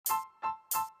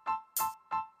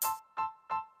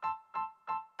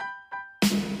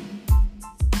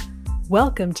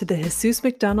Welcome to the Jesus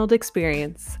McDonald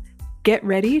Experience. Get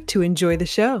ready to enjoy the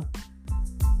show.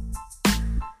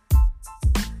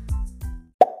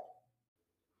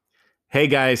 Hey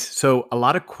guys, so a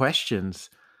lot of questions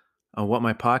on what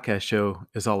my podcast show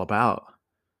is all about.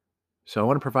 So I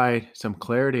want to provide some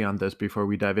clarity on this before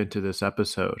we dive into this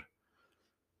episode.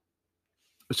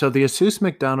 So the Jesus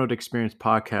McDonald Experience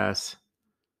podcast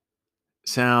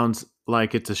sounds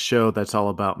like it's a show that's all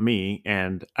about me,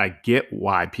 and I get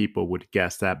why people would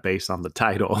guess that based on the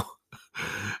title,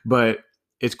 but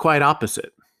it's quite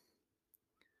opposite.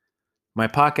 My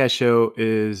podcast show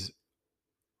is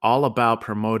all about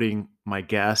promoting my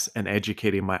guests and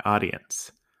educating my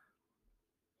audience.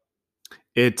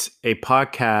 It's a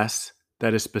podcast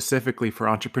that is specifically for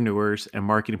entrepreneurs and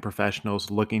marketing professionals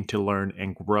looking to learn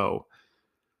and grow.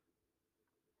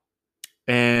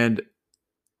 And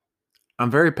I'm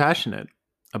very passionate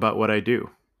about what I do.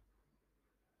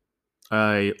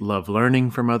 I love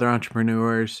learning from other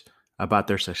entrepreneurs about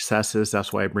their successes.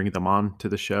 That's why I bring them on to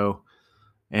the show.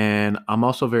 And I'm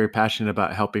also very passionate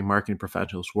about helping marketing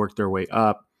professionals work their way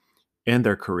up in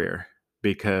their career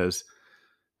because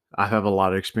I have a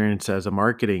lot of experience as a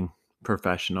marketing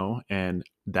professional, and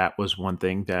that was one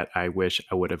thing that I wish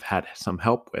I would have had some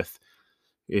help with,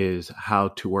 is how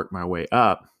to work my way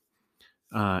up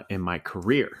in my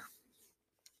career.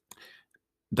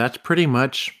 That's pretty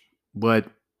much what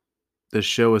the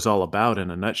show is all about in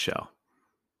a nutshell.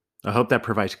 I hope that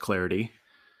provides clarity.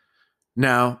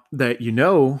 Now that you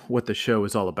know what the show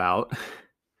is all about,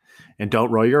 and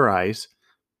don't roll your eyes,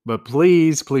 but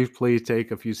please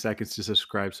take a few seconds to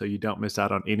subscribe so you don't miss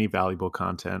out on any valuable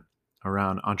content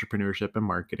around entrepreneurship and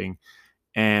marketing.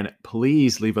 And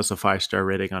please leave us a 5-star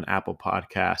rating on Apple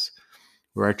Podcasts.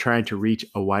 We're trying to reach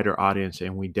a wider audience,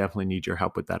 and we definitely need your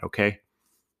help with that, okay?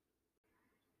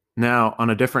 Now, on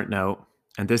a different note,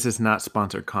 and this is not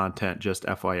sponsored content, just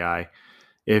FYI,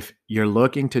 if you're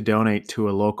looking to donate to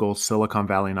a local Silicon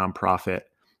Valley nonprofit,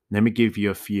 let me give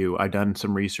you a few. I've done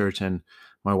some research, and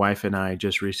my wife and I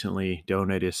just recently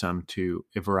donated some to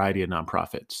a variety of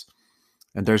nonprofits.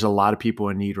 And there's a lot of people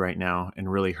in need right now and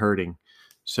really hurting.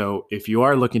 So if you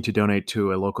are looking to donate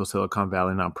to a local Silicon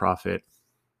Valley nonprofit,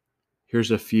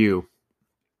 here's a few.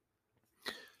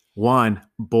 1,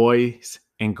 Boys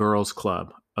and Girls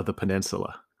Club of the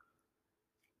Peninsula.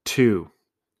 2,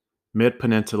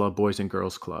 Mid-Peninsula Boys and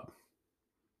Girls Club.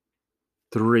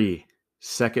 3,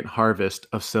 Second Harvest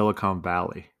of Silicon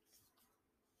Valley.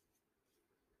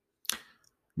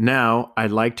 Now,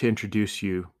 I'd like to introduce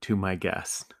you to my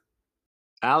guest.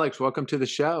 Alex, welcome to the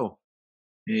show.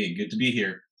 Hey, good to be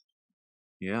here.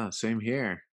 Yeah, same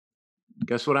here.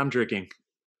 Guess what I'm drinking?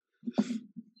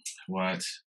 What?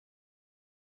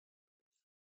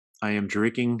 I am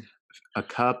drinking a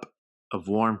cup of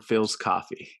warm Phil's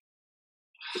coffee.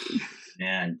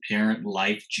 Man, parent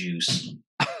life juice.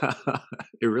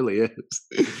 It really is.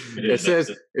 It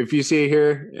says, if you see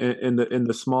here in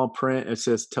the small print, it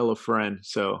says "tell a friend."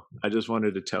 So I just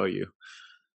wanted to tell you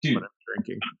what I'm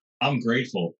drinking. I'm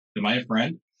grateful. Am I a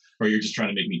friend, or you're just trying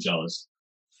to make me jealous?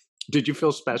 Did you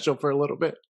feel special for a little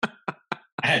bit? I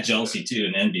had jealousy too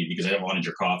and envy because I wanted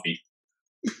your coffee.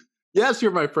 Yes,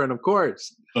 you're my friend, of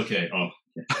course. Okay. Oh.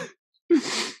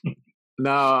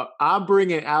 Now I'm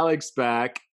bringing Alex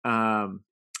back. For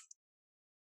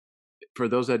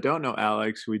those that don't know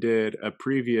Alex, we did a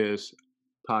previous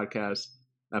podcast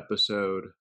episode.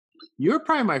 You were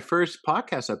probably my first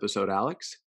podcast episode,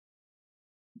 Alex.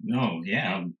 No,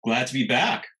 yeah, I'm glad to be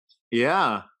back.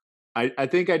 Yeah. I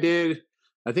think we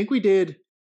did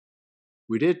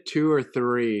 2 or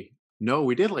 3. No,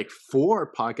 we did like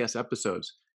 4 podcast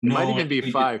episodes. It might even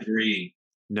be 5. 3.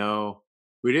 No,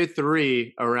 we did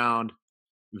 3 around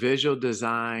visual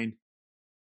design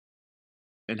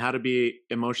and how to be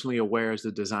emotionally aware as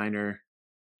a designer.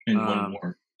 And one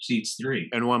more. Seats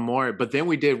 3. And one more. But then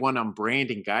we did one on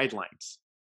branding guidelines.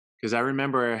 Because I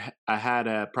remember I had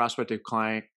a prospective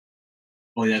client.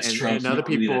 Oh, that's true. And other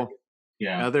people,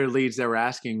 yeah, other leads that were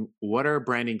asking, what are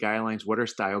branding guidelines? What are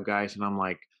style guides? And I'm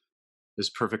like, this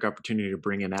perfect opportunity to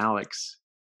bring in Alex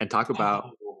and talk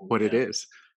about what it is.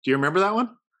 Do you remember that one?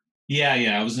 Yeah.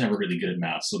 I was never really good at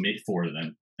math, so maybe 4 of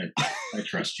them. I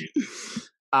trust you.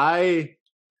 I'm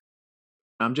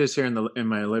just here in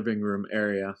my living room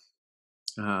area,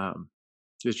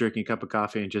 just drinking a cup of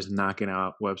coffee and just knocking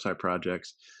out website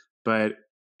projects. But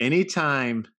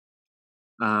anytime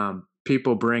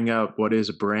people bring up what is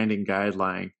a branding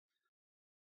guideline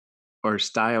or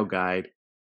style guide,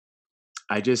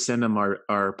 I just send them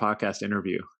our podcast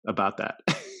interview about that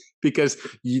because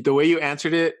the way you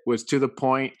answered it was to the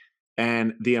point,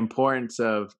 and the importance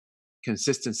of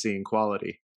consistency and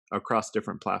quality. across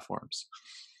different platforms.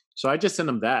 So I just sent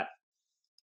him that.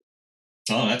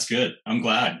 Oh, that's good. I'm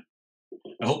glad.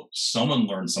 I hope someone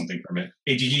learned something from it.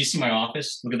 Hey, did you see my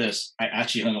office? Look at this. I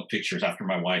actually hung up pictures after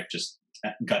my wife just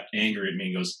got angry at me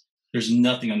and goes, "There's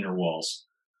nothing on your walls."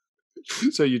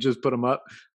 So you just put them up.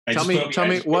 Tell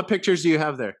me, what pictures do you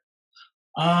have there?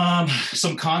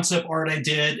 Some concept art I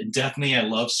did. Definitely, I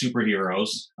love superheroes.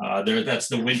 That's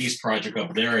the Wendy's project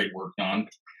up there I worked on.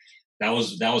 That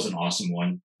was an awesome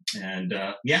one. And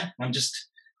yeah, I'm just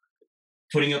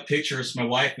putting up pictures. My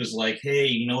wife was like, "Hey,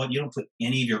 you know what? You don't put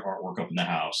any of your artwork up in the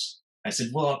house." I said,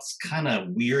 "Well, it's kind of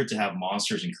weird to have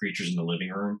monsters and creatures in the living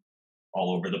room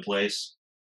all over the place."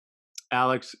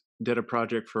 Alex did a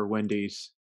project for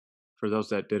Wendy's. For those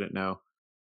that didn't know,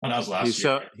 that was last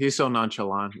year. He's so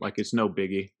nonchalant, like it's no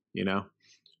biggie, you know.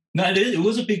 No, it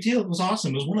was a big deal. It was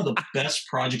awesome. It was one of the best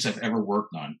projects I've ever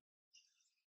worked on.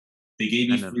 They gave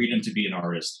me freedom to be an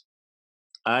artist.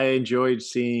 I enjoyed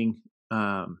seeing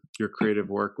your creative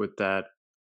work with that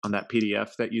on that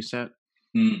PDF that you sent.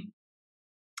 That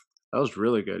was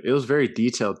really good. It was very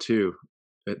detailed too,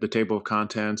 the table of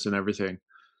contents and everything.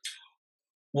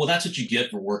 Well, that's what you get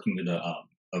for working with a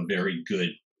very good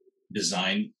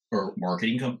design or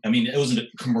marketing company. I mean, it wasn't a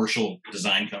commercial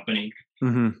design company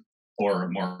or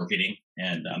marketing,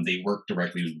 and they worked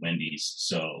directly with Wendy's.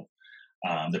 So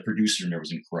the producer in there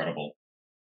was incredible.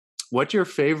 What's your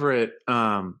favorite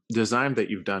design that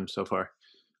you've done so far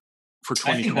for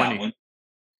 2020? I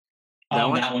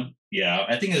think that one. Yeah,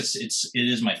 I think it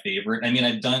is my favorite. I mean,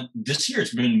 I've done this year.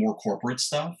 It's been more corporate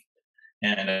stuff,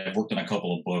 and I've worked on a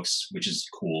couple of books, which is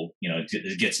cool. You know,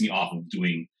 it gets me off of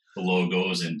doing the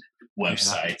logos and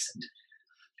websites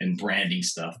and branding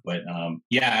stuff. But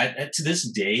yeah, to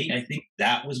this day, I think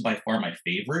that was by far my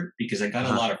favorite because I got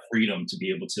a lot of freedom to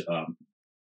be able to.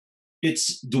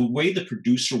 It's the way the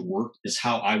producer worked is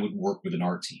how I would work with an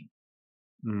art team.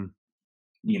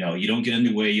 You know, you don't get in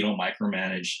the way, you don't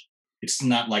micromanage. It's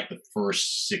not like the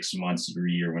first 6 months or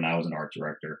a year when I was an art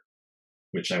director,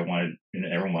 which I wanted, and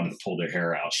everyone wanted to pull their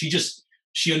hair out.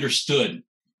 She understood,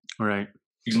 right?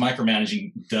 Because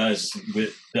micromanaging does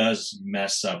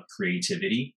mess up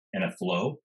creativity and a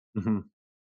flow. I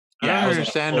don't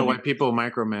understand why people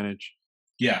micromanage.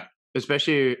 Yeah,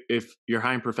 especially if you're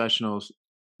hiring professionals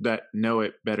that know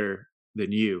it better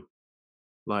than you.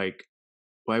 Like,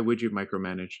 why would you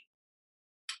micromanage?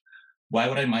 Why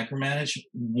would I micromanage?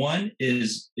 One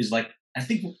is like, I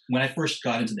think when I first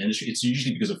got into the industry, it's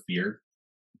usually because of fear.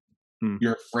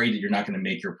 You're afraid that you're not going to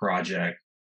make your project.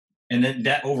 And then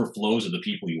that overflows of the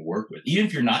people you work with, even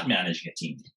if you're not managing a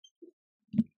team,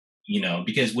 you know,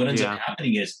 because what ends up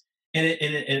happening is,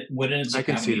 what ends up happening. I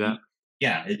can see that.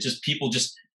 Yeah. It just, people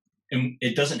just, and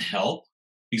it doesn't help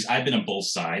because I've been on both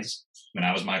sides when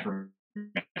I was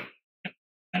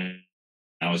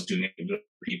I was doing it with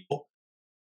people.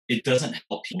 It doesn't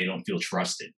help people. They don't feel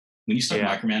trusted. When you start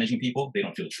micromanaging people, they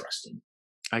don't feel trusted.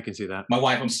 I can see that. My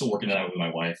wife, I'm still working that out with my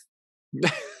wife.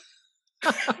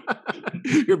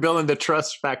 You're building the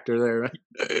trust factor there, right?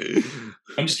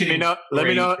 I'm just kidding. Let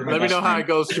me know how it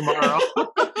goes tomorrow.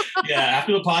 Yeah,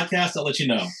 after the podcast, I'll let you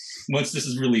know once this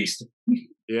is released.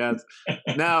 Yeah.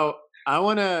 Now, I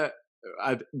want to,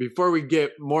 before we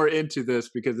get more into this,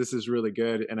 because this is really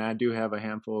good, and I do have a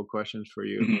handful of questions for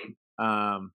you.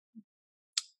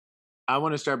 I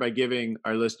want to start by giving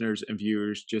our listeners and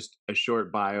viewers just a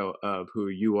short bio of who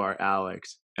you are,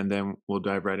 Alex, and then we'll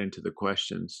dive right into the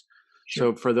questions.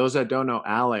 Sure. So for those that don't know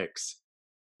Alex,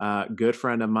 good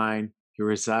friend of mine, he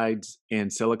resides in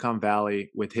Silicon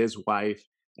Valley with his wife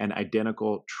and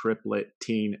identical triplet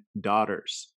teen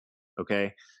daughters.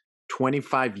 Okay.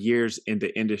 25 years in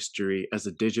the industry as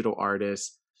a digital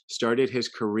artist, started his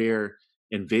career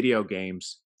in video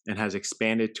games and has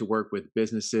expanded to work with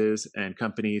businesses and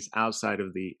companies outside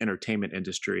of the entertainment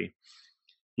industry.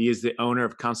 He is the owner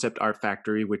of Concept Art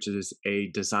Factory, which is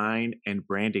a design and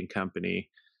branding company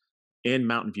in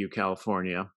Mountain View,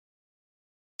 California.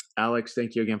 Alex,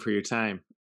 thank you again for your time.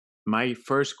 My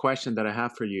first question that I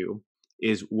have for you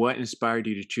is, what inspired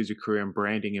you to choose a career in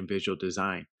branding and visual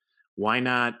design? Why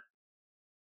not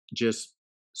just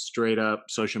straight up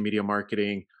social media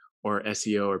marketing or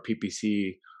SEO or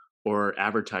PPC or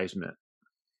advertisement?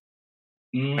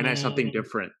 Why not something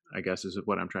different, I guess is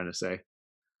what I'm trying to say.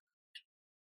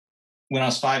 When I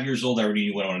was 5 years old, I already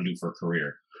knew what I want to do for a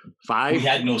career. 5? We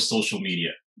had no social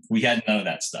media. We had none of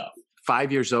that stuff.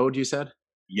 5 years old, you said?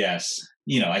 Yes.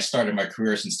 You know, I started my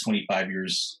career since 25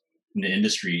 years in the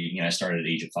industry. You know, I started at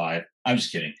the age of 5. I'm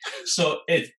just kidding. So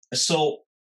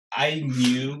I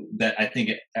knew that I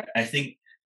think,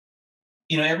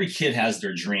 you know, every kid has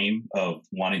their dream of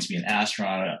wanting to be an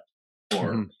astronaut,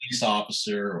 or Mm-hmm. police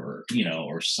officer or,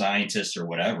 or scientist or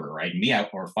whatever, right?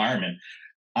 Or fireman.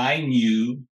 I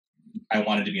knew I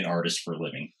wanted to be an artist for a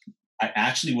living. I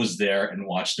actually was there and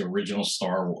watched the original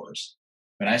Star Wars.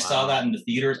 When I saw that in the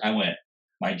theaters,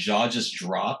 my jaw just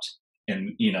dropped,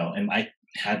 and I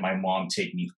had my mom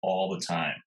take me all the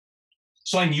time.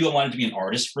 So I knew I wanted to be an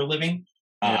artist for a living.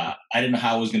 Yeah. I didn't know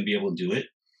how I was going to be able to do it.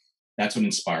 That's what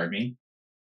inspired me.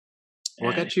 What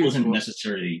And got it you? wasn't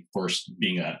necessarily first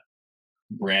being a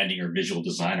branding or visual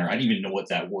designer. I didn't even know what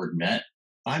that word meant.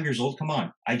 5 years old, come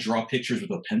on. I draw pictures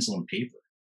with a pencil and paper.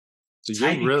 So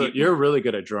Tiny you're really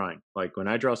good at drawing. Like when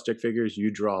I draw stick figures,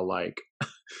 you draw like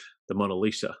the Mona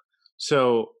Lisa.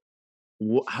 So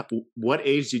what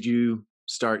age did you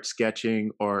start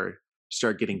sketching or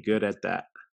start getting good at that?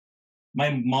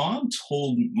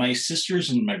 My sisters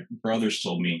and my brothers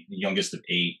told me, the youngest of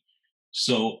 8.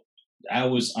 So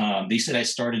they said I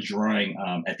started drawing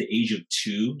at the age of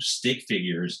 2, stick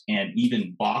figures and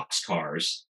even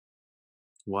boxcars.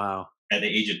 Wow. At the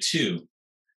age of 2.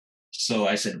 So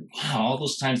I said, wow, all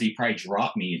those times they probably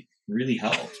dropped me, it really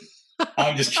helped.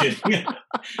 I'm just kidding.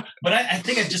 But I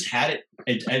think I just had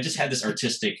it. I just had this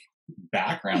artistic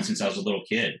background since I was a little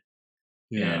kid.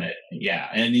 Yeah.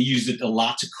 And I used it a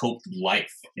lot to cope with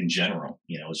life in general.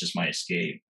 It was just my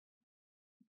escape.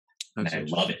 And I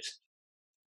love it.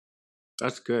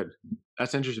 That's good.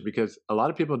 That's interesting because a lot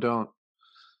of people don't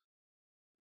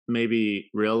maybe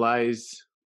realize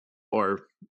or,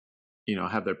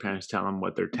 have their parents tell them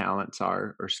what their talents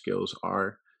are or skills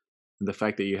are. And the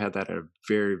fact that you had that at a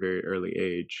very, very early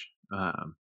age,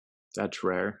 that's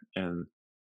rare and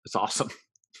it's awesome.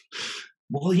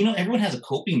 Well, everyone has a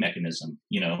coping mechanism,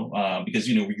 because,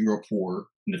 we grew up poor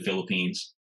in the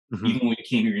Philippines. Mm-hmm. Even when we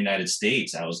came to the United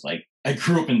States, I was like, I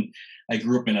grew up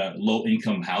in a low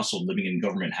income household living in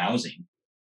government housing.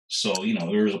 So,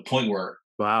 there was a point where,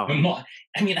 wow.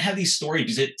 I have these stories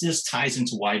because it just ties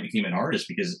into why I became an artist,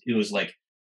 because it was like,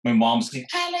 my mom's like,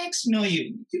 Alex,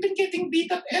 you've been getting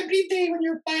beat up every day when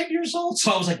you're 5 years old.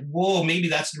 So I was like, whoa, maybe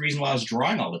that's the reason why I was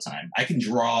drawing all the time. I would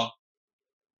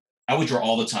draw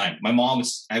all the time. My mom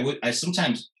was,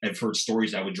 sometimes I've heard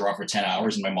stories I would draw for 10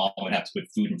 hours and my mom would have to put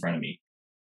food in front of me.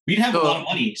 We didn't have a lot of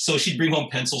money. So she'd bring home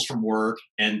pencils from work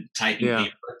and typing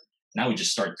paper. And I would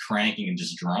just start cranking and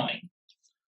just drawing.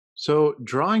 So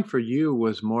drawing for you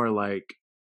was more like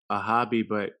a hobby,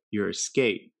 but your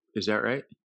escape. Is that right?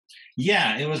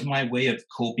 Yeah, it was my way of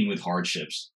coping with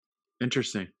hardships.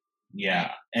 Interesting.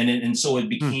 Yeah. And so it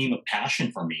became a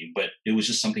passion for me, but it was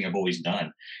just something I've always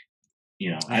done.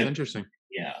 That's interesting.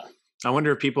 Yeah. I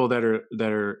wonder if people that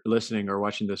are listening or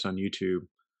watching this on YouTube,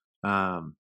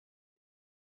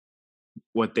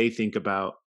 what they think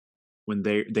about when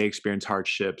they experience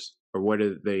hardships, or what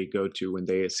do they go to when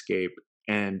they escape,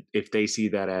 and if they see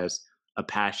that as a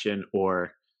passion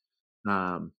or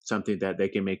something that they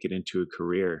can make it into a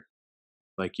career,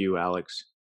 like you, Alex.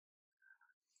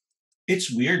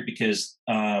 It's weird because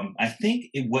I think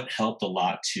what helped a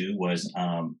lot too was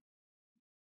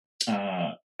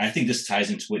I think this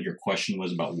ties into what your question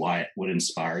was about what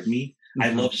inspired me. Mm-hmm.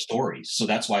 I love stories. So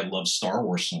that's why I love Star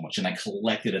Wars so much. And I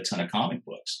collected a ton of comic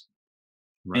books.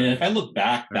 Right. And if I look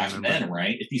back then,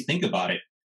 right, if you think about it,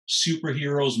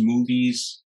 superheroes,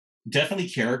 movies, definitely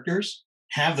characters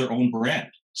have their own brand.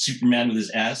 Superman with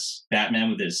his S,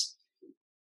 Batman with his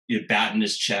bat in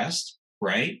his chest,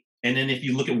 right? And then if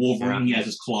you look at Wolverine, he has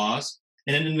his claws.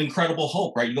 And then an Incredible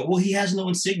Hulk, right? You go, well, he has no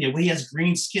insignia. Well, he has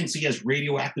green skin, so he has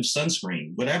radioactive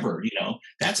sunscreen, whatever,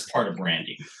 that's part of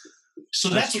branding. So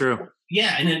that's true.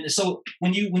 Yeah. And then, so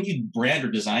when you brand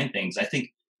or design things, I think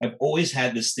I've always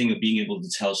had this thing of being able to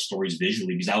tell stories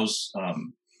visually because I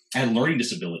had a learning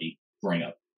disability growing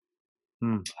up.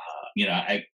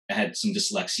 I had some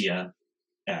dyslexia,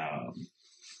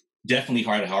 definitely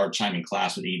had a hard time in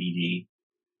class with ADD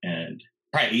and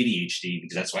probably ADHD,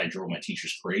 because that's why I drove my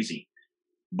teachers crazy.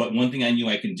 But one thing I knew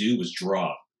I can do was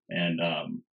draw, and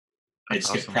I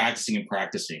just kept practicing and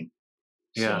practicing.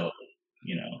 Yeah. So,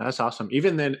 that's awesome.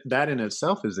 Even then, that in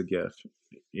itself is a gift,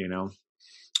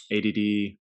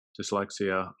 ADD,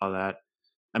 dyslexia, all that.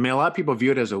 I mean, a lot of people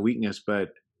view it as a weakness, but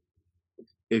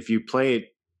if you play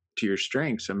it to your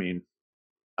strengths, I mean,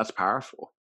 that's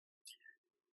powerful.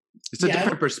 It's a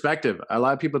different perspective. A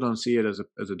lot of people don't see it as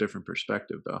a different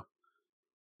perspective, though.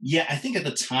 Yeah, I think at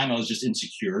the time I was just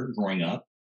insecure growing up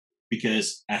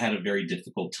because I had a very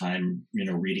difficult time,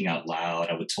 reading out loud.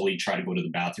 I would totally try to go to the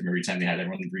bathroom every time they had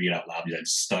everyone read out loud because I'd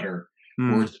stutter,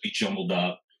 words would be jumbled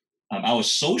up. I was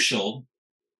social,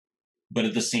 but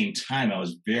at the same time, I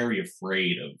was very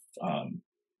afraid of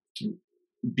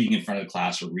being in front of the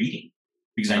class or reading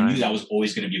because I knew that was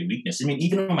always going to be a weakness. I mean,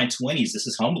 even in my 20s, this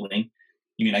is humbling.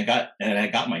 mean, I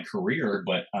got my career,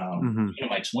 but Mm-hmm. in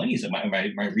my 20s,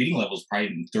 my reading level is probably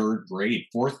in third grade,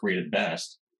 fourth grade at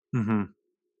best. Mm-hmm.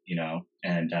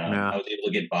 And Yeah. I was able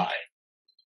to get by.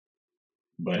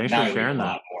 But Thanks now for I read a sharing that.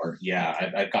 lot more.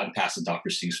 Yeah, I've gotten past the Dr.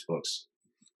 Seuss books.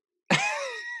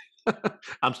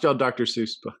 I'm still Dr.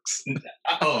 Seuss books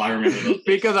Oh, I remember those days.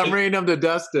 because I'm reading them to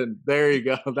Dustin. There you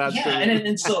go. That's Yeah,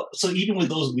 and so even with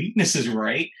those weaknesses,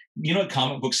 right? You know what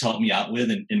comic books help me out with,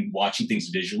 and watching things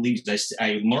visually. 'Cause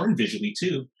I learned visually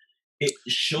too. It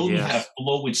showed me how to yes.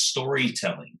 flow with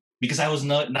storytelling because I was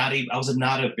not able. I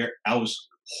was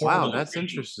Wow, horrible at that's reading.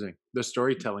 interesting. The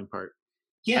storytelling part. I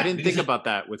Yeah, didn't think about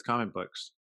that with comic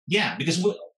books. because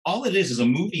all it is a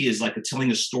movie is like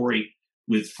telling a story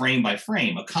with frame by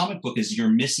frame. A comic book is you're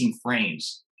missing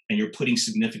frames and you're putting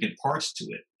significant parts to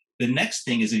it. The next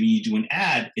thing is if you do an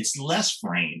ad, it's less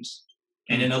frames,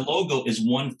 and Hmm. then a logo is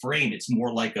one frame. It's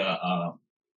more like a.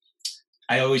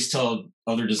 I always tell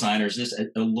other designers this: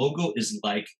 a logo is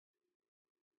like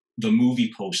the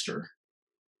movie poster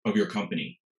of your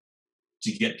company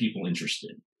to get people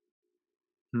interested.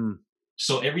 Hmm.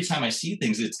 So every time I see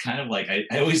things, it's kind of like I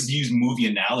always use movie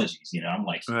analogies. I'm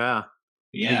like, Yeah.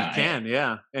 Yeah, you yeah, can.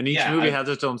 Yeah. And each yeah, movie has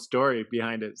its own story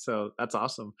behind it. So that's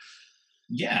awesome.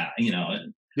 yeah,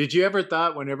 Did you ever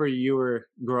thought whenever you were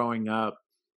growing up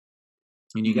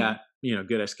and you got, mhm.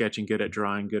 good at sketching, good at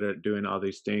drawing, good at doing all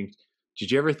these things,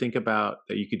 did you ever think about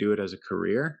that you could do it as a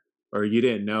career or you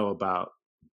didn't know about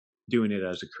doing it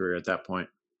as a career at that point?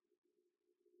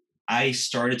 I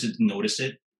started to notice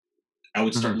it. I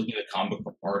would start Hmm. looking at comic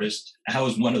book artists. I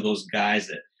was one of those guys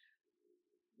that,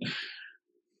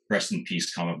 rest in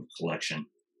peace, comic book collection.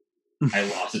 I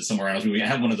lost it somewhere else. I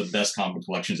had one of the best comic book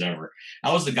collections ever.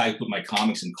 I was the guy who put my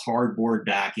comics in cardboard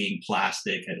backing,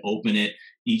 plastic. I'd open it.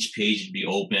 Each page would be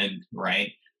opened,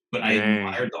 right? But I Dang.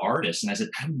 admired the artist, and I said,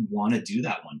 I want to do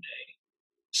that one day.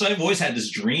 So I've always had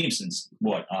this dream since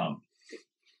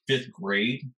fifth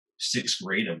grade, sixth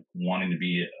grade of wanting to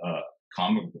be a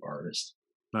comic book artist.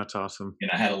 That's awesome.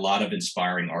 And I had a lot of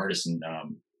inspiring artists, and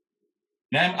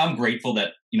I'm grateful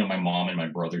that my mom and my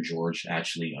brother George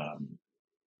actually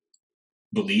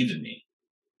believed in me.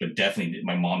 But definitely,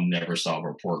 my mom never saw a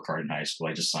report card in high school.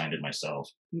 I just signed it myself.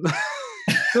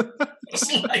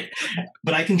 It's like,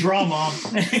 but I can draw, mom.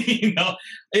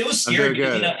 It was I'm scary.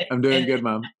 doing good. I'm doing good,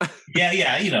 mom.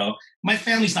 Yeah. My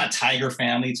family's not tiger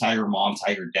family, tiger mom,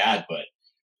 tiger dad, but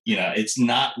it's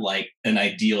not like an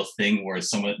ideal thing where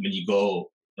someone when you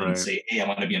go and Right. say, "Hey, I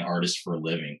want to be an artist for a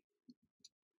living."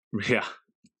 Yeah.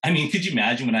 I mean, could you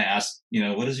imagine when I asked,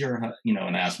 what is your, and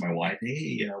I asked my wife,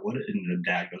 "Hey, and the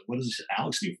dad goes, what does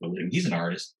Alex do for a living? He's an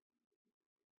artist."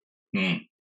 Hmm.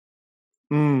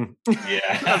 Mm.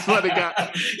 Yeah. That's what it got.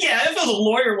 Yeah, if I was a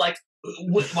lawyer, like,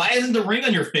 why isn't the ring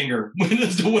on your finger? When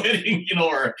is the wedding?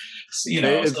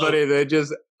 It's So funny. They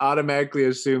just automatically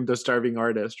assumed a starving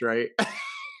artist, right?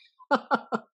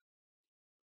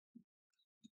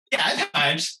 yeah, I've had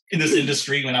times in this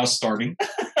industry when I was starting,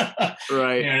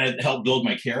 Right. and it helped build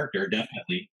my character,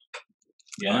 definitely.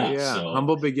 Oh Yeah, yeah. so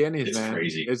Humble beginnings, it's man.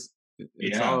 crazy. It's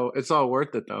Yeah. all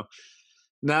worth it though.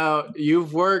 Now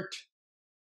you've worked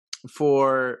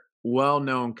for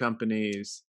well-known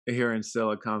companies here in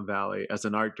Silicon Valley as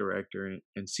an art director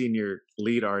and senior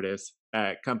lead artist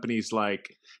at companies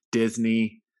like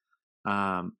Disney,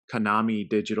 Konami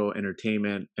Digital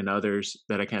Entertainment, and others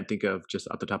that I can't think of just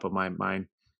off the top of my mind.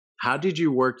 How did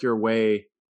you work your way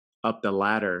up the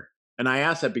ladder? And I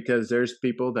ask that because there's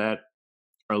people that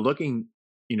are looking,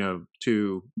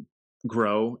 to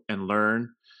grow and learn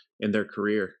in their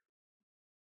career.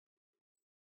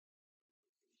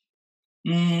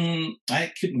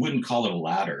 Wouldn't call it a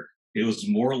ladder. It was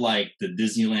more like the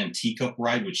Disneyland teacup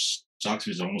ride, which sucks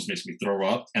because it almost makes me throw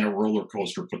up, and a roller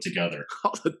coaster put together.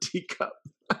 All the teacup.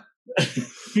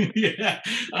 Yeah,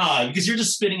 because you're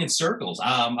just spinning in circles.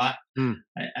 Hmm.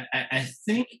 I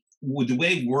think with the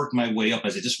way I worked my way up,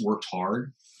 as I just worked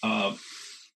hard.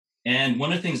 And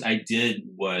one of the things I did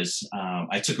was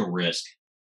I took a risk.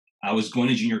 I was going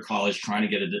to junior college trying to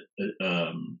get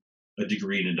a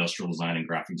degree in industrial design and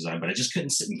graphic design, but I just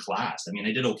couldn't sit in class. I mean,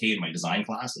 I did okay in my design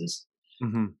classes.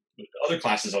 Mm-hmm. But other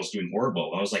classes, I was doing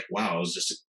horrible. I was like, wow, I was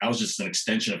just an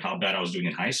extension of how bad I was doing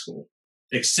in high school,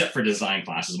 except for design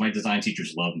classes. My design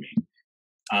teachers loved me.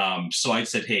 So I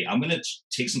said, hey, I'm going to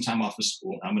take some time off of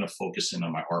school. I'm going to focus in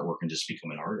on my artwork and just become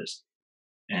an artist.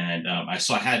 And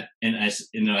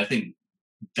I think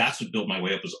that's what built my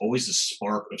way up, was always the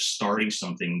spark of starting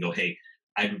something and go, hey,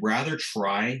 I'd rather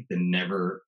try than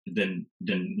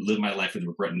live my life with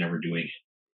regret and never doing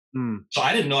it. Mm. So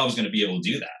I didn't know I was going to be able to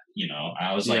do that.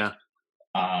 I was like, Yeah.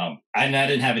 And I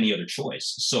didn't have any other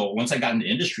choice. So once I got into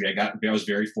industry, I was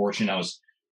very fortunate. I was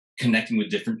connecting with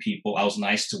different people. I was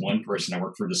nice to one person. I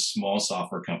worked for this small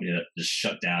software company that just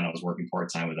shut down. I was working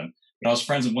part time with them, but I was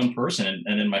friends with one person.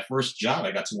 And then my first job,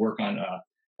 I got to work on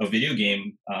a video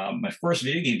game. My first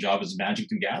video game job was Magic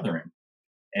the Gathering,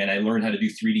 and I learned how to do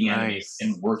 3D animation and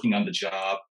Nice. working on the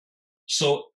job.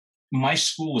 So my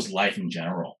school was life in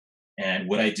general, and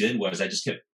what I did was I just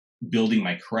kept building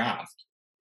my craft.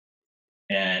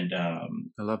 And I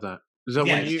love that. So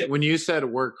yeah, when I just kept. when you said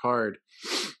work hard,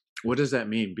 what does that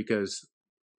mean? Because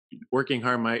working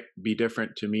hard might be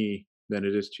different to me than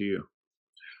it is to you.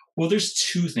 Well, there's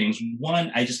two things.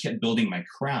 One, I just kept building my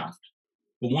craft.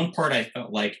 But one part I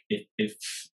felt like if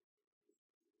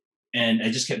and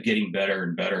I just kept getting better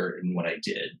and better in what I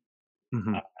did.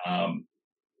 Hmm. Um,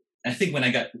 I think when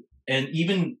I got, and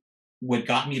even what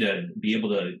got me to be able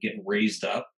to get raised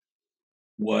up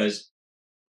was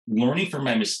learning from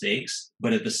my mistakes,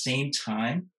 but at the same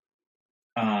time,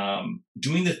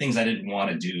 doing the things I didn't want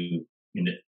to do. In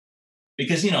the,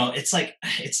 because it's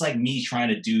like me trying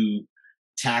to do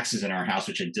taxes in our house,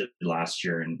 which I did last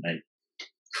year, and I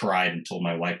cried and told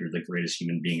my wife, "You're the greatest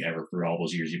human being ever for all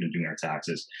those years you've been doing our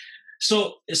taxes."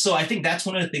 So I think that's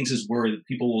one of the things is where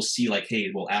people will see like, hey,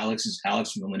 well, Alex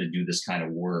willing to do this kind of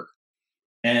work,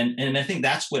 and I think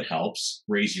that's what helps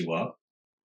raise you up.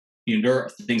 There are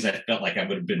things I felt like I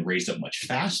would have been raised up much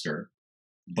faster,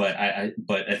 but I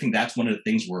think that's one of the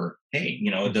things where, hey,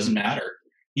 it Hmm. doesn't matter.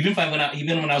 Even if I went out,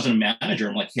 even when I was a manager,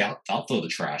 I'm like, yeah, I'll throw the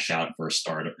trash out for a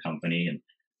startup company and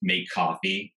make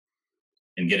coffee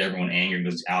and get everyone angry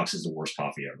because Alex is the worst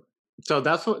coffee ever. So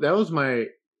that was my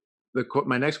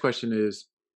next question is,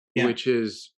 Yeah. which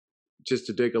is just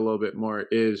to dig a little bit more,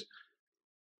 is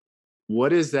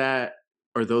what is that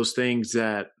or those things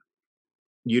that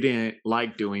you didn't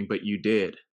like doing but you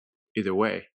did either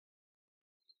way?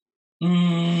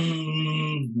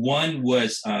 One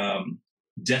was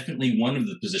definitely one of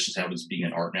the positions I was being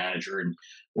an art manager and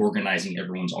organizing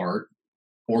everyone's art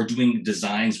or doing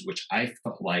designs, which I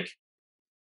felt like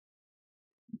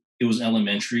it was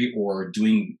elementary, or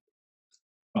doing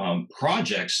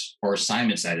projects or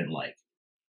assignments I didn't like.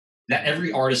 That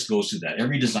every artist goes through that.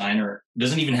 Every designer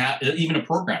doesn't even have, even a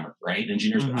programmer, right?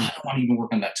 Engineers, "Oh, I Hmm. don't want to even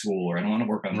work on that tool, or I don't want to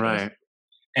work on this." Right.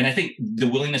 And I think the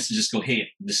willingness to just go, "Hey,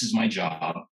 this is my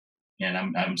job, and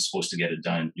I'm supposed to get it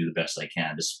done, do the best I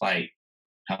can, despite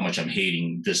how much I'm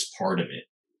hating this part of it."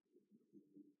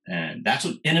 And that's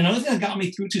what. And another thing that got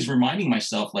me through too is reminding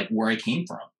myself like where I came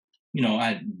from.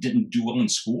 I didn't do well in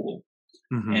school,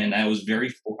 Hmm. and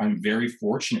I'm very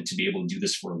fortunate to be able to do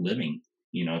this for a living.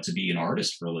 To be an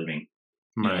artist for a living.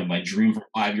 Right. My dream from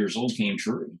 5 years old came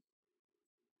true.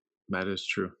 That is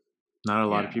true. Not a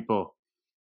lot of Yeah. people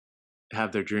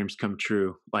have their dreams come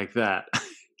true like that.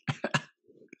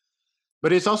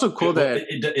 But it's also cool Well,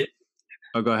 that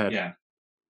oh, go ahead. yeah.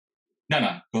 No,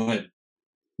 no. Go ahead.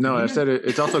 No, I said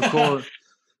it's also cool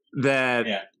that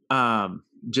Yeah.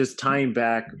 just tying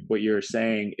back what you're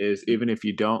saying is even if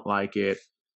you don't like it,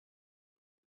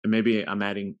 and maybe I'm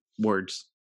adding words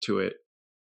to it,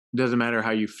 doesn't matter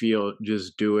how you feel,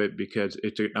 just do it because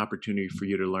it's an opportunity for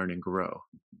you to learn and grow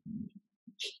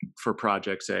for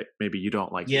projects that maybe you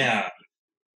don't like doing. Yeah.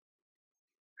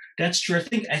 That's true.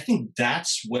 I think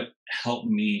that's what helped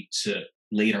me to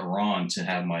later on to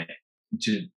have my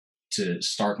to to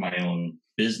start my own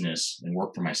business and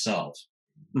work for myself.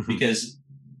 Hmm. Because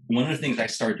one of the things I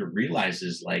started to realize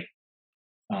is like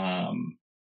um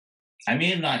I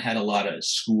may have not had a lot of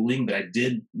schooling, but I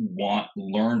did want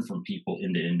learn from people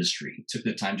in the industry. Took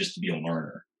the time just to be a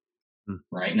learner,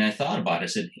 right? And I thought about it. I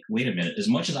said, wait a minute. As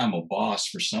much as I'm a boss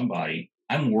for somebody,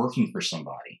 I'm working for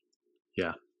somebody.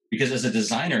 Yeah. Because as a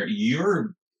designer,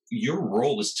 your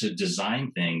role is to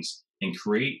design things and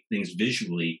create things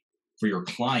visually for your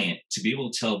client to be able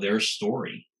to tell their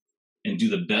story and do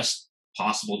the best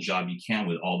possible job you can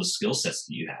with all the skill sets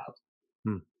that you have.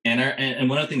 Mm. And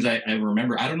one of the things I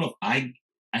remember, I don't know if I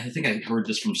think I heard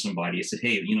this from somebody. I said,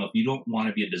 hey, if you don't want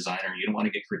to be a designer, you don't want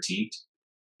to get critiqued,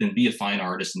 then be a fine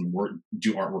artist and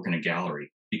do artwork in a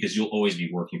gallery, because you'll always be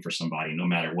working for somebody, no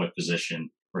matter what position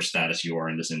or status you are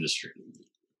in this industry.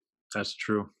 That's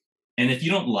true. And if you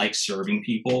don't like serving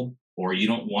people, or you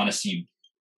don't want to see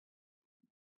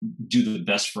do the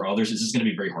best for others, this is going to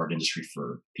be a very hard industry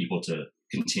for people to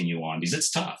continue on, because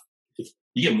it's tough.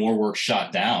 You get more work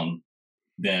shot down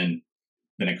than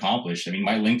accomplished. I mean,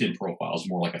 my LinkedIn profile is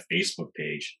more like a Facebook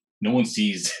page. No one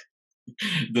sees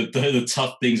the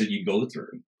tough things that you go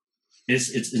through.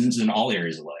 It's in all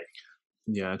areas of life.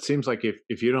 Yeah, it seems like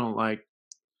if you don't like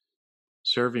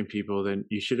serving people, then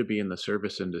you shouldn't be in the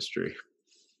service industry.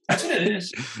 That's what it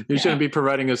is. You shouldn't be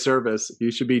providing a service.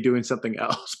 You should be doing something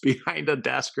else behind a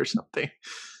desk or something.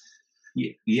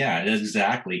 Yeah,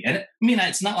 exactly. And I mean,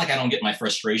 it's not like I don't get my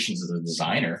frustrations as a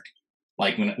designer.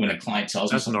 Like when a client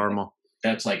tells me That's something, normal.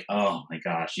 that's like, oh my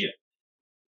gosh, yeah,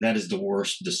 that is the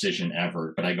worst decision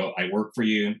ever. But I work for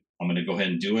you. I'm going to go ahead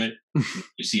and do it.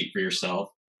 You see it for yourself.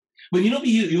 But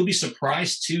you'll be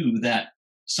surprised too that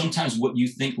sometimes what you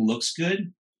think looks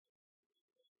good,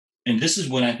 and this is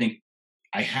when I think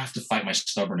I have to fight my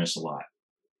stubbornness a lot,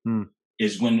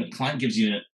 is when a client gives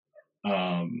you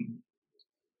a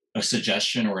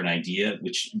suggestion or an idea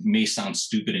which may sound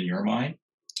stupid in your mind,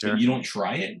 but you don't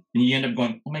try it, and you end up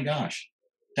going, "Oh my gosh,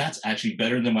 that's actually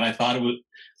better than what I thought it would,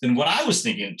 than what I was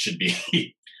thinking it should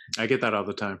be." I get that all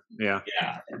the time. Yeah.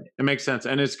 Yeah. It makes sense.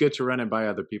 And it's good to run it by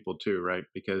other people too, right?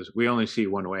 Because we only see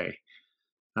one way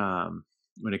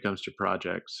when it comes to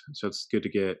projects. So it's good to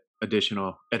get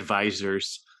additional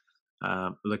advisors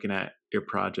looking at your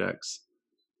projects.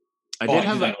 I do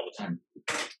that all the time.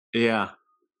 Yeah.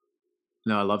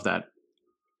 No, I love that.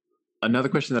 Another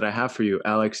question that I have for you,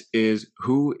 Alex, is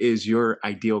who is your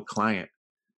ideal client?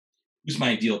 Who's my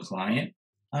ideal client?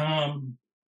 I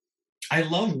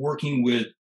love working with,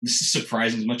 this is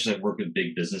surprising, as much as I've worked with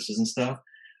big businesses and stuff.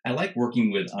 I like working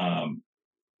with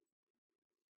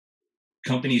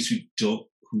companies who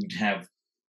have,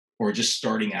 or just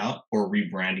starting out or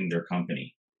rebranding their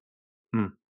company.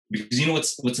 Because you know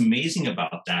what's amazing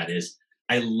about that is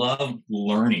I love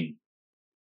learning,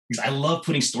 because I love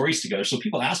putting stories together. So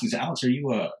people ask me, Alex, are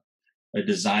you a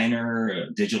designer,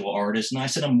 a digital artist? And I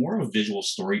said, I'm more of a visual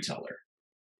storyteller.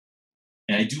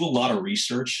 And I do a lot of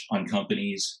research on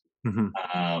companies,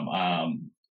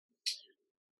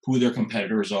 who their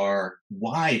competitors are,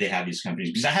 why they have these companies.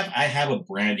 Because I have a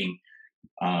branding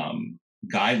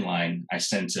guideline I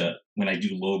send to when I do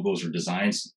logos or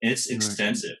designs. It's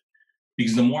extensive,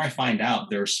 because the more I find out,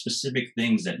 there are specific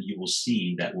things that you will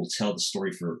see that will tell the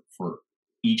story for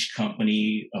each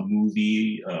company, a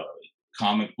movie, a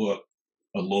comic book,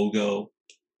 a logo.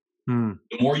 The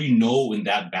more you know in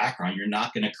that background, you're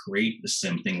not going to create the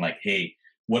same thing like, hey,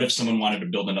 what if someone wanted to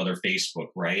build another Facebook,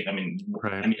 right? I mean,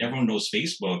 everyone knows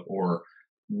Facebook or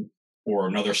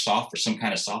another software, some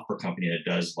kind of software company that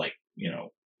does, like,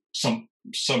 some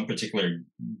particular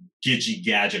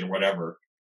gadget or whatever.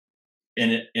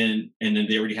 And then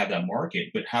they already have that market.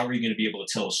 But how are you going to be able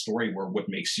to tell a story where what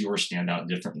makes yours stand out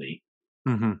differently?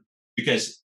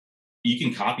 Because you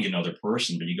can copy another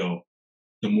person, but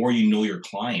the more you know your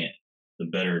client, the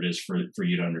better it is for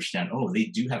you to understand, oh, they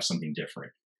do have something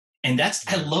different. And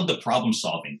I love the problem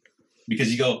solving,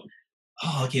 because you go,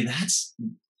 oh, okay,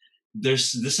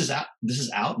 this is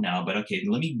out now, but okay,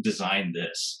 let me design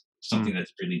something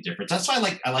that's really different. That's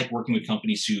why I like working with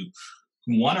companies who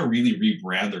want to really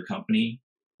rebrand their company,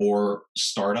 or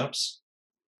startups.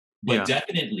 But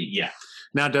definitely, yeah.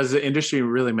 Now, does the industry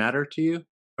really matter to you,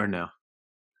 or no?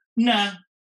 Nah.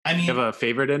 I mean, you have a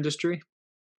favorite industry?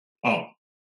 Oh,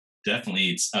 definitely.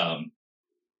 It's I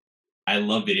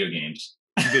love video games.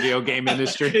 Video game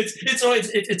industry. it's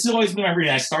always been my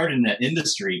reason. I started in that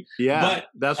industry. Yeah, but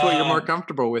that's what you're more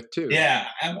comfortable with too. Yeah,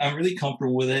 I'm really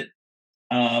comfortable with it.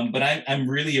 But I'm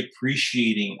really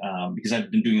appreciating, because I've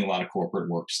been doing a lot of corporate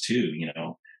works too.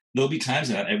 There'll be times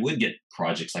that I would get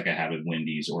projects like I have at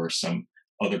Wendy's, or some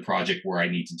other project where I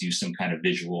need to do some kind of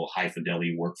visual high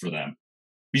fidelity work for them,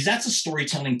 because that's a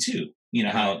storytelling too.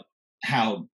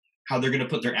 How they're going to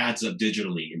put their ads up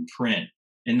digitally in print,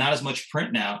 and not as much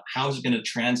print now. How is it going to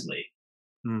translate?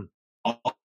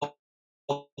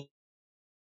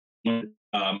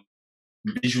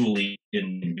 Visually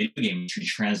in video games, we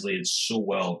translated so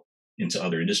well into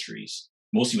other industries,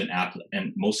 mostly with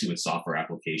software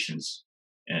applications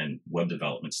and web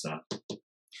development stuff.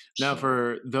 Now,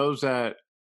 for those that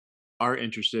are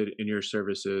interested in your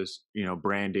services,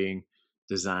 branding,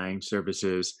 design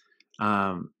services,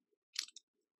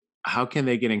 how can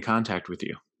they get in contact with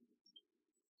you?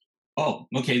 Oh,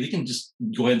 okay. They can just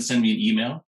go ahead and send me an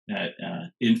email at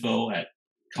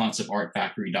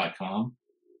info@conceptartfactory.com,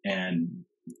 and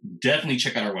definitely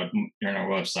check out our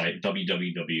website,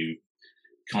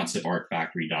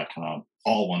 www.conceptartfactory.com.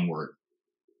 All one word.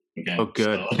 Okay. Oh,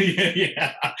 good. So,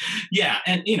 yeah.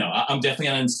 And I'm definitely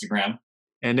on Instagram.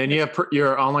 And then you have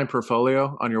your online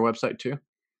portfolio on your website too?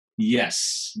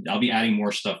 Yes. I'll be adding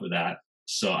more stuff with that.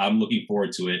 So I'm looking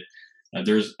forward to it.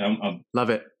 Love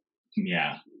it.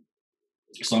 Yeah.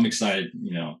 So I'm excited.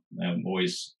 I'm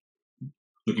always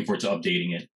looking forward to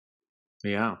updating it.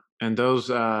 Yeah. And those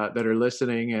that are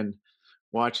listening and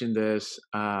watching this,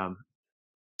 I'll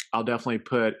definitely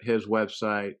put his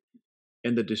website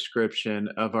in the description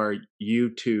of our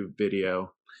YouTube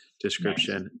video,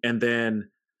 description. And then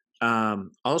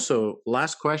also,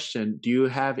 last question, do you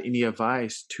have any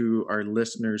advice to our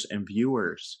listeners and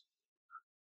viewers?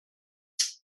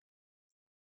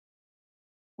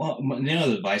 Well,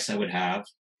 the advice I would have,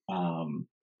 I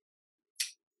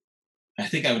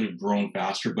think I would have grown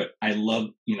faster, but I love,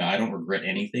 I don't regret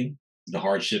anything. The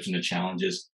hardships and the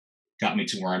challenges got me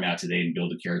to where I'm at today and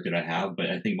build the character that I have.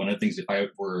 But I think one of the things, if I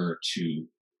were to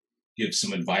give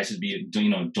some advice, would be,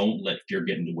 don't let fear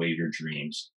get in the way of your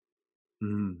dreams.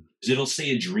 Because it'll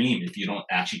say a dream if you don't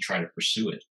actually try to pursue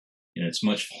it. It's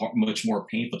much more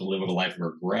painful to live with a life of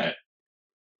regret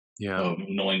of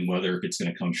knowing whether it's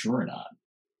going to come true or not.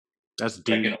 That's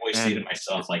deep. I can always say to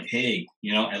myself, like, hey,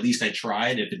 at least I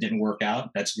tried. If it didn't work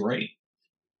out, that's great.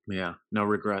 Yeah, no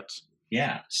regrets.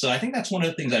 Yeah. So I think that's one of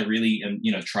the things I really,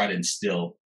 try to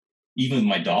instill, even with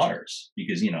my daughters,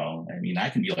 because, I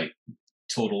can be like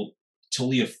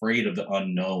totally afraid of the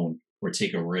unknown or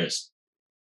take a risk.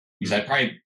 Because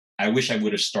I wish I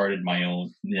would have started my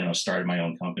own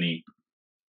company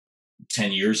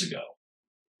 10 years ago.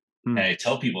 And I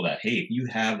tell people that, hey, if you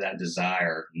have that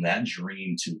desire and that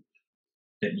dream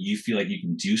that you feel like you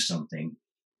can do something,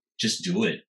 just do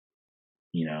it,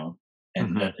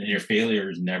 and your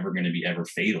failure is never going to be ever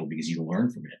fatal because you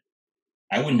learn from it.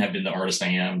 I wouldn't have been the artist I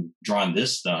am drawing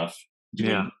this stuff,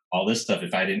 doing all this stuff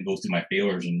if I didn't go through my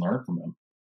failures and learn from them.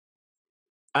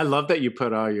 I love that you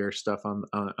put all your stuff on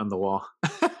the wall.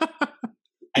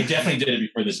 I definitely did it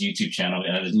before this YouTube channel.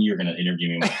 And I knew you were going to interview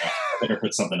me. I better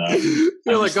put something up.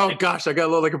 You're like, oh gosh, I got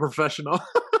to look like a professional.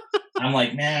 I'm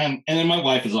like, man. And then my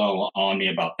wife is all on me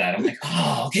about that. I'm like,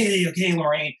 oh, okay,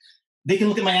 Lorraine. They can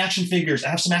look at my action figures. I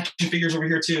have some action figures over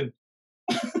here too.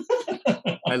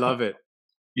 I love it.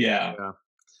 Yeah.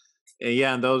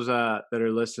 And those that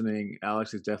are listening,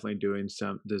 Alex is definitely doing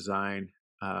some design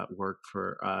work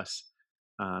for us.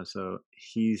 So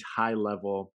he's high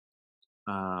level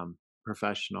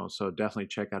professional. So definitely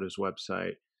check out his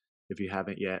website if you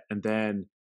haven't yet. And then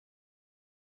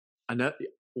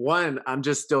I'm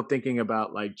just still thinking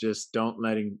about just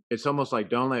it's almost like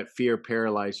don't let fear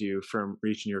paralyze you from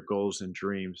reaching your goals and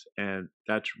dreams. And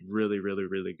that's really, really,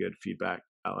 really good feedback,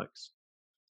 Alex.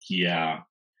 Yeah.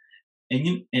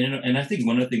 And I think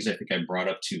one of the things I think I brought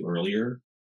up too earlier,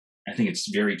 I think it's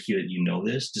very key that you know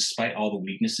this, despite all the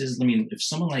weaknesses. I mean, if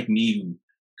someone like me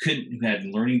who had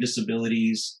learning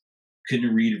disabilities,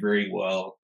 couldn't read very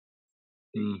well,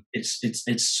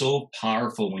 it's so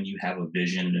powerful when you have a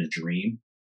vision and a dream.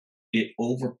 It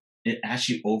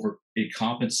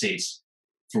compensates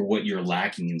for what you're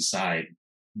lacking inside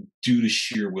due to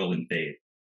sheer will and faith.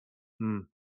 And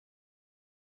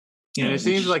it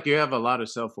seems like you have a lot of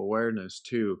self-awareness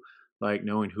too, like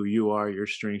knowing who you are, your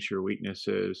strengths, your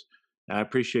weaknesses. I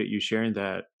appreciate you sharing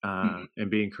that and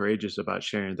being courageous about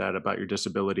sharing that about your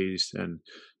disabilities and,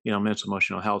 mental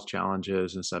emotional health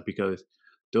challenges and stuff, because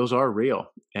those are real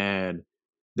and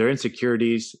they're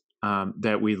insecurities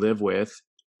that we live with,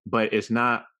 but it's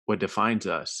not what defines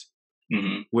us,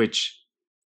 which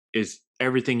is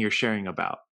everything you're sharing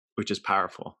about, which is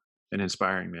powerful and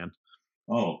inspiring, man.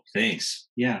 Oh, thanks.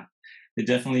 Yeah. It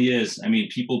definitely is. I mean,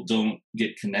 people don't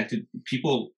get connected.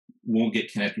 People won't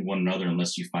get connected with one another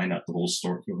unless you find out their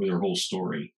whole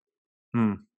story.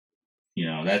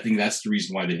 I think that's the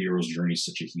reason why the hero's journey is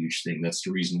such a huge thing. That's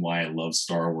the reason why I love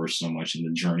Star Wars so much, and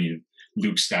the journey of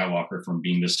Luke Skywalker from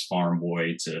being this farm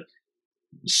boy to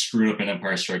screwed up in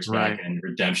Empire Strikes Back and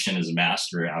redemption as a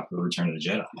master after Return of the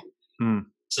Jedi.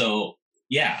 So,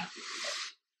 yeah.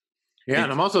 Yeah,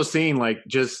 and I'm also seeing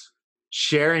just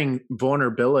sharing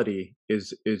vulnerability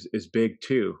is big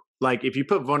too. Like if you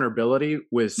put vulnerability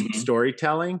with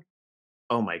storytelling,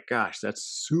 oh my gosh, that's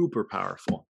super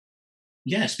powerful.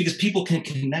 Yes, because people can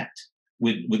connect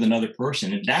with another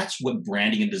person, and that's what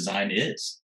branding and design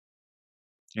is.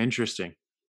 Interesting.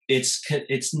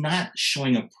 It's not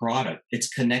showing a product; it's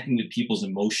connecting with people's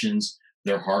emotions,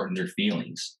 their heart, and their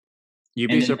feelings. You'd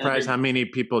be surprised how many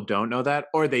people don't know that,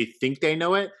 or they think they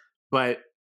know it, but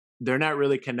they're not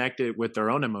really connected with their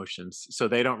own emotions, so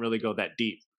they don't really go that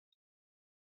deep.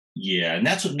 Yeah, and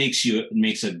that's what makes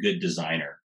a good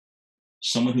designer.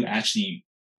 Someone who actually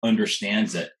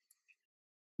understands that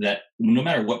no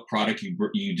matter what product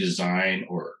you design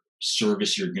or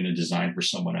service you're going to design for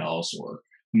someone else, or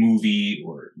movie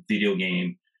or video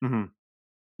game,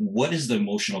 what is the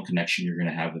emotional connection you're going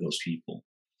to have with those people?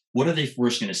 What are they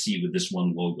first going to see with this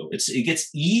one logo? It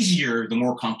gets easier the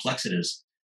more complex it is,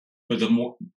 but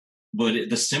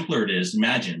the simpler it is.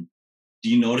 Imagine, do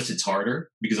you notice it's harder?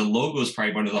 Because a logo is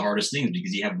probably one of the hardest things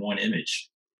because you have one image.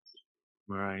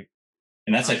 Right.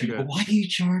 And that's Oh, why people go, good. why do you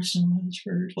charge so much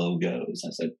for logos?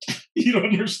 I said, you don't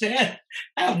understand.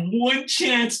 I have one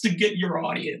chance to get your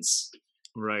audience.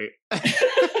 Right.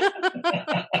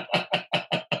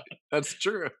 That's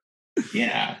true.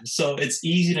 Yeah. So it's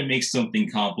easy to make something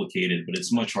complicated, but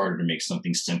it's much harder to make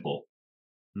something simple.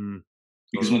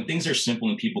 Because when things are simple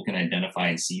and people can identify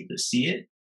and see it,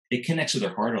 it connects with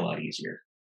their heart a lot easier.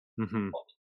 Mm-hmm.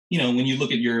 You know, when you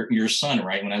look at your son,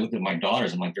 right? When I look at my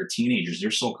daughters, I'm like, they're teenagers.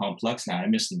 They're so complex now. I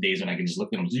miss the days when I can just look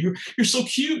at them and say, you're so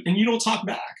cute and you don't talk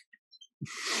back.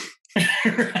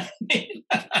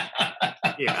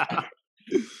 Yeah.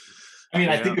 I mean,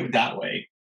 I think of it that way,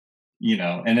 you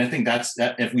know, and I think that's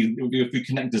that. If we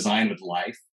connect design with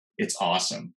life, it's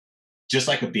awesome. Just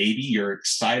like a baby, you're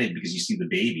excited because you see the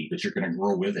baby, but you're going to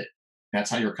grow with it. That's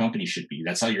how your company should be.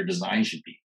 That's how your design should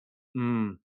be.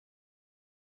 Mm.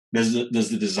 Does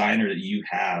the designer that you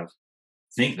have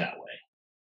think that way?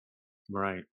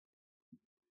 Right.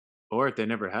 Or if they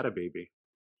never had a baby.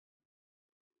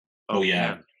 Oh yeah.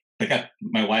 Man. I got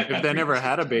my wife. If they never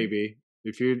had a baby,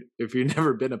 if you've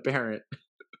never been a parent,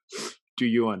 do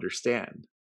you understand?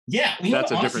 Yeah,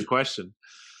 that's a different question.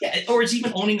 Yeah, or it's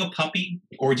even owning a puppy,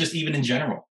 or just even in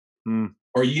general,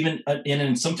 or even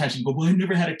and sometimes you go, "Well, I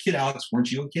never had a kid, Alex.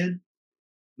 Weren't you a kid?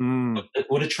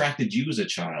 What attracted you as a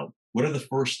child? What are the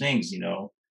first things, you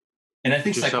know?" And I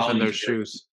think psychology. In their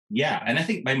shoes. Yeah, and I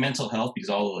think my mental health, because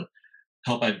all the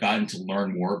help I've gotten to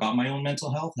learn more about my own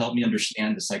mental health, helped me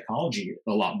understand the psychology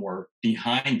a lot more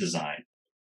behind design.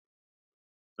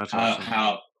 That's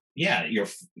awesome.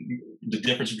 The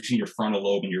difference between your frontal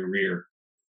lobe and your rear,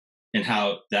 and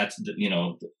how that's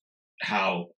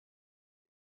how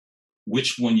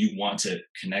which one you want to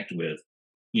connect with.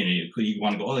 You know, you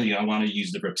want to go, oh yeah, I want to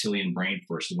use the reptilian brain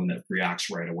first, the one that reacts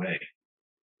right away.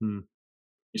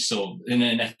 So, and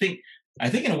then I think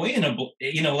in a way,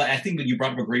 I think that you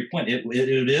brought up a great point. It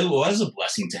was a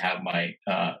blessing to have my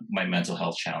my mental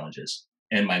health challenges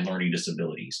and my learning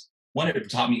disabilities. One, it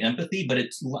taught me empathy, but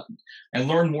I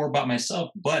learned more about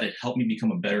myself, but it helped me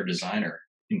become a better designer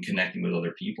in connecting with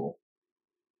other people,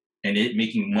 and it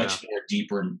making much more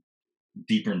deeper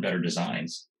and better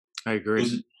designs. I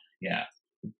agree.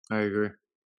 I agree.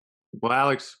 Well,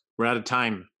 Alex, we're out of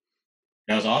time.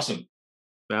 That was awesome.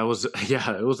 That was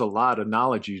it was a lot of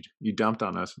knowledge you dumped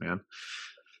on us, man.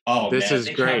 Oh, this is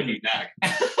great. Me back.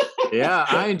 Yeah,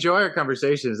 I enjoy our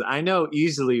conversations. I know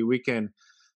easily we can,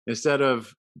 instead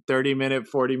of 30-minute,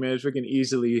 40 minutes, we can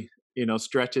easily,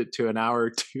 stretch it to an hour or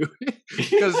two.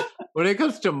 Because when it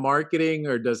comes to marketing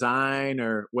or design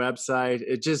or website,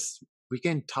 we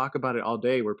can talk about it all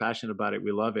day. We're passionate about it.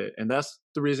 We love it. And that's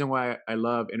the reason why I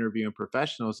love interviewing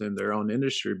professionals in their own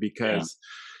industry, because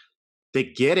they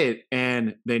get it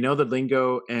and they know the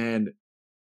lingo and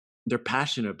they're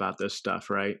passionate about this stuff,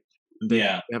 right? They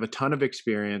have a ton of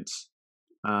experience.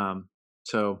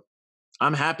 So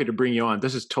I'm happy to bring you on.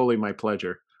 This is totally my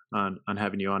pleasure on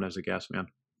having you on as a guest, man.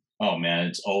 Oh man,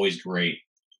 it's always great.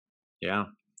 Yeah.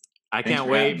 I can't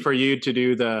wait for you to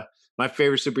do my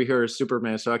favorite superhero is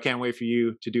Superman. So I can't wait for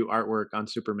you to do artwork on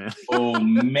Superman. Oh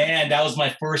man, that was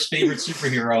my first favorite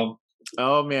superhero.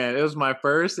 Oh man, it was my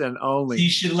first and only. You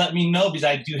should let me know, because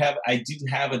I do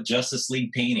have a Justice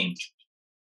League painting.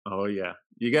 Oh yeah,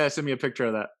 you gotta send me a picture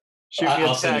of that. Shoot me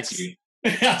a text. Send it to you.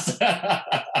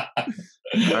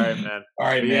 All right, man. All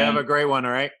right, man. You have a great one.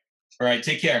 All right. All right.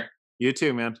 Take care. You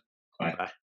too, man. Bye.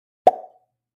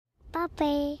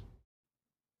 Bye.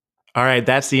 All right,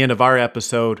 that's the end of our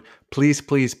episode. Please,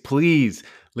 please, please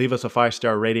leave us a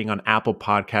 5-star rating on Apple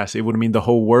Podcasts. It would mean the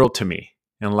whole world to me.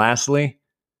 And lastly,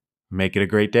 make it a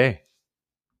great day.